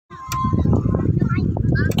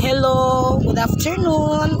Hello, good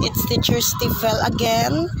afternoon. It's Teacher Stifel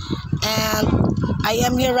again, and I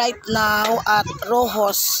am here right now at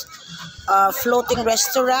Rojo's floating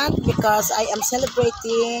restaurant because I am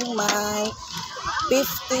celebrating my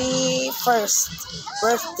 51st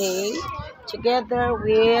birthday together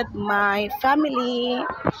with my family,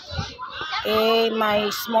 my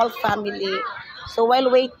small family. So while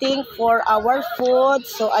waiting for our food,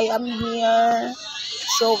 so I am here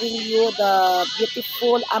showing you the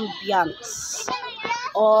beautiful ambience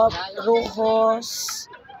of Rojo's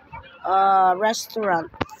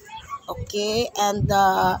restaurant. Okay, and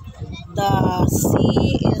the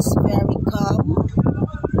sea is very calm,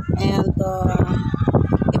 and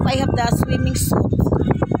if I have the swimming suit,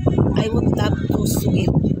 I would love to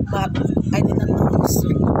swim, but I did not know to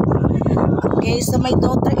swim. Okay, so my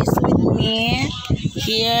daughter is with me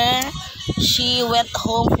here. She went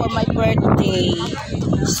home for my birthday.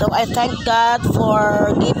 So I thank God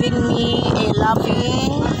for giving me a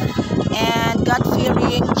loving and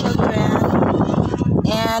God-fearing children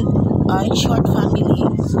and in short family.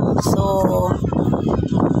 So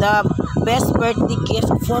the best birthday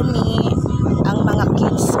gift for me, ang mga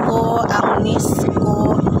kids ko, ang niece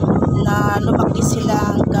ko na lumaki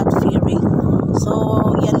silang God-fearing. So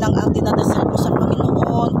yan lang ang dinadasal ko sa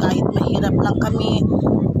Panginoon, kahit mahirap lang kami,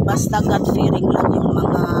 basta God-fearing lang yung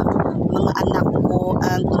mga anak ko,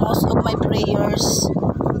 and most of my prayers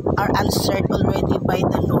are answered already by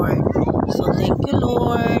the Lord. So thank you,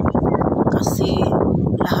 Lord, kasi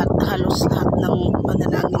halos lahat ng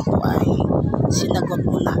panalangin ko ay sinagot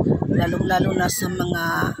mo na, lalong-lalo na sa mga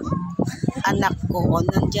anak ko. O,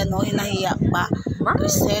 nandyan, hinahiya pa.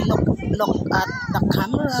 Kasi look at the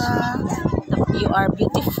camera. You are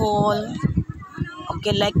beautiful.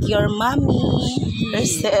 Okay, like your mommy,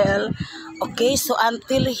 Rachel. Okay, so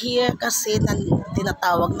until here kasi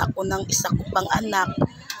tinatawag na ako ng isa ko pang anak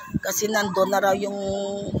kasi nandun na raw yung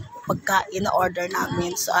pagkain na order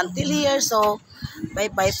namin. So until here, so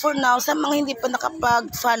bye-bye for now. Sa mga hindi pa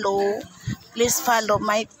nakapag-follow, please follow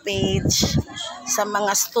my page. Sa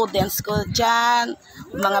mga students ko dyan,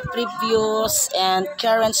 mga previous and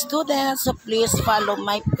current students, so please follow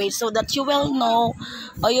my page so that you will know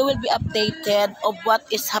or you will be updated of what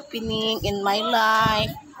is happening in my life.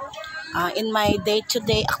 In my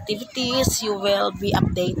day-to-day activities, you will be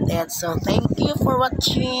updated. So thank you for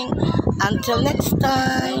watching. Until next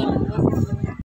time.